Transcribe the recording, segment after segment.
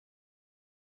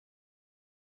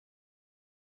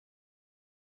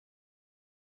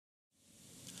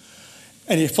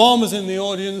Any farmers in the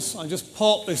audience, I just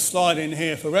pop this slide in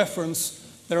here for reference.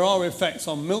 There are effects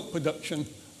on milk production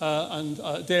and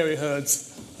dairy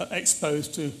herds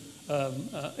exposed to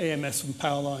EMS from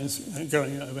power lines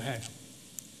going overhead.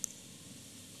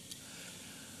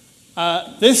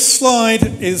 This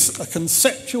slide is a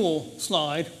conceptual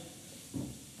slide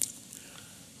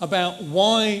about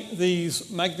why these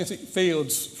magnetic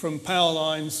fields from power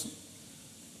lines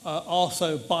are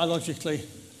so biologically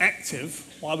active,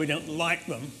 why we don't like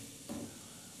them.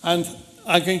 And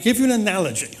I can give you an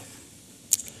analogy.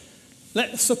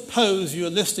 Let's suppose you're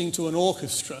listening to an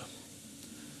orchestra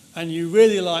and you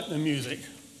really like the music,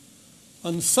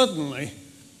 and suddenly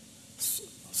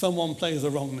someone plays the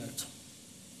wrong note.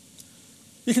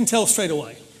 You can tell straight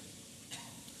away.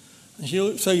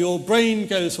 So your brain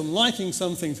goes from liking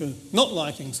something to not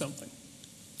liking something.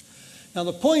 Now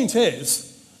the point is,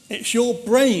 it's your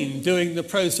brain doing the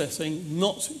processing,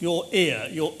 not your ear.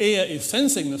 Your ear is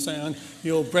sensing the sound,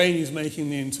 your brain is making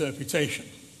the interpretation.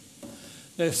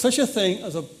 There's such a thing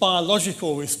as a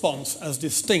biological response as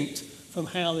distinct from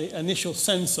how the initial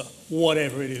sensor,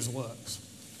 whatever it is, works.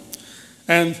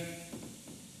 And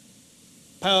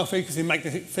power frequency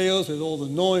magnetic fields with all the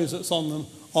noise that's on them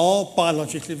are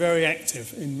biologically very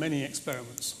active in many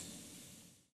experiments.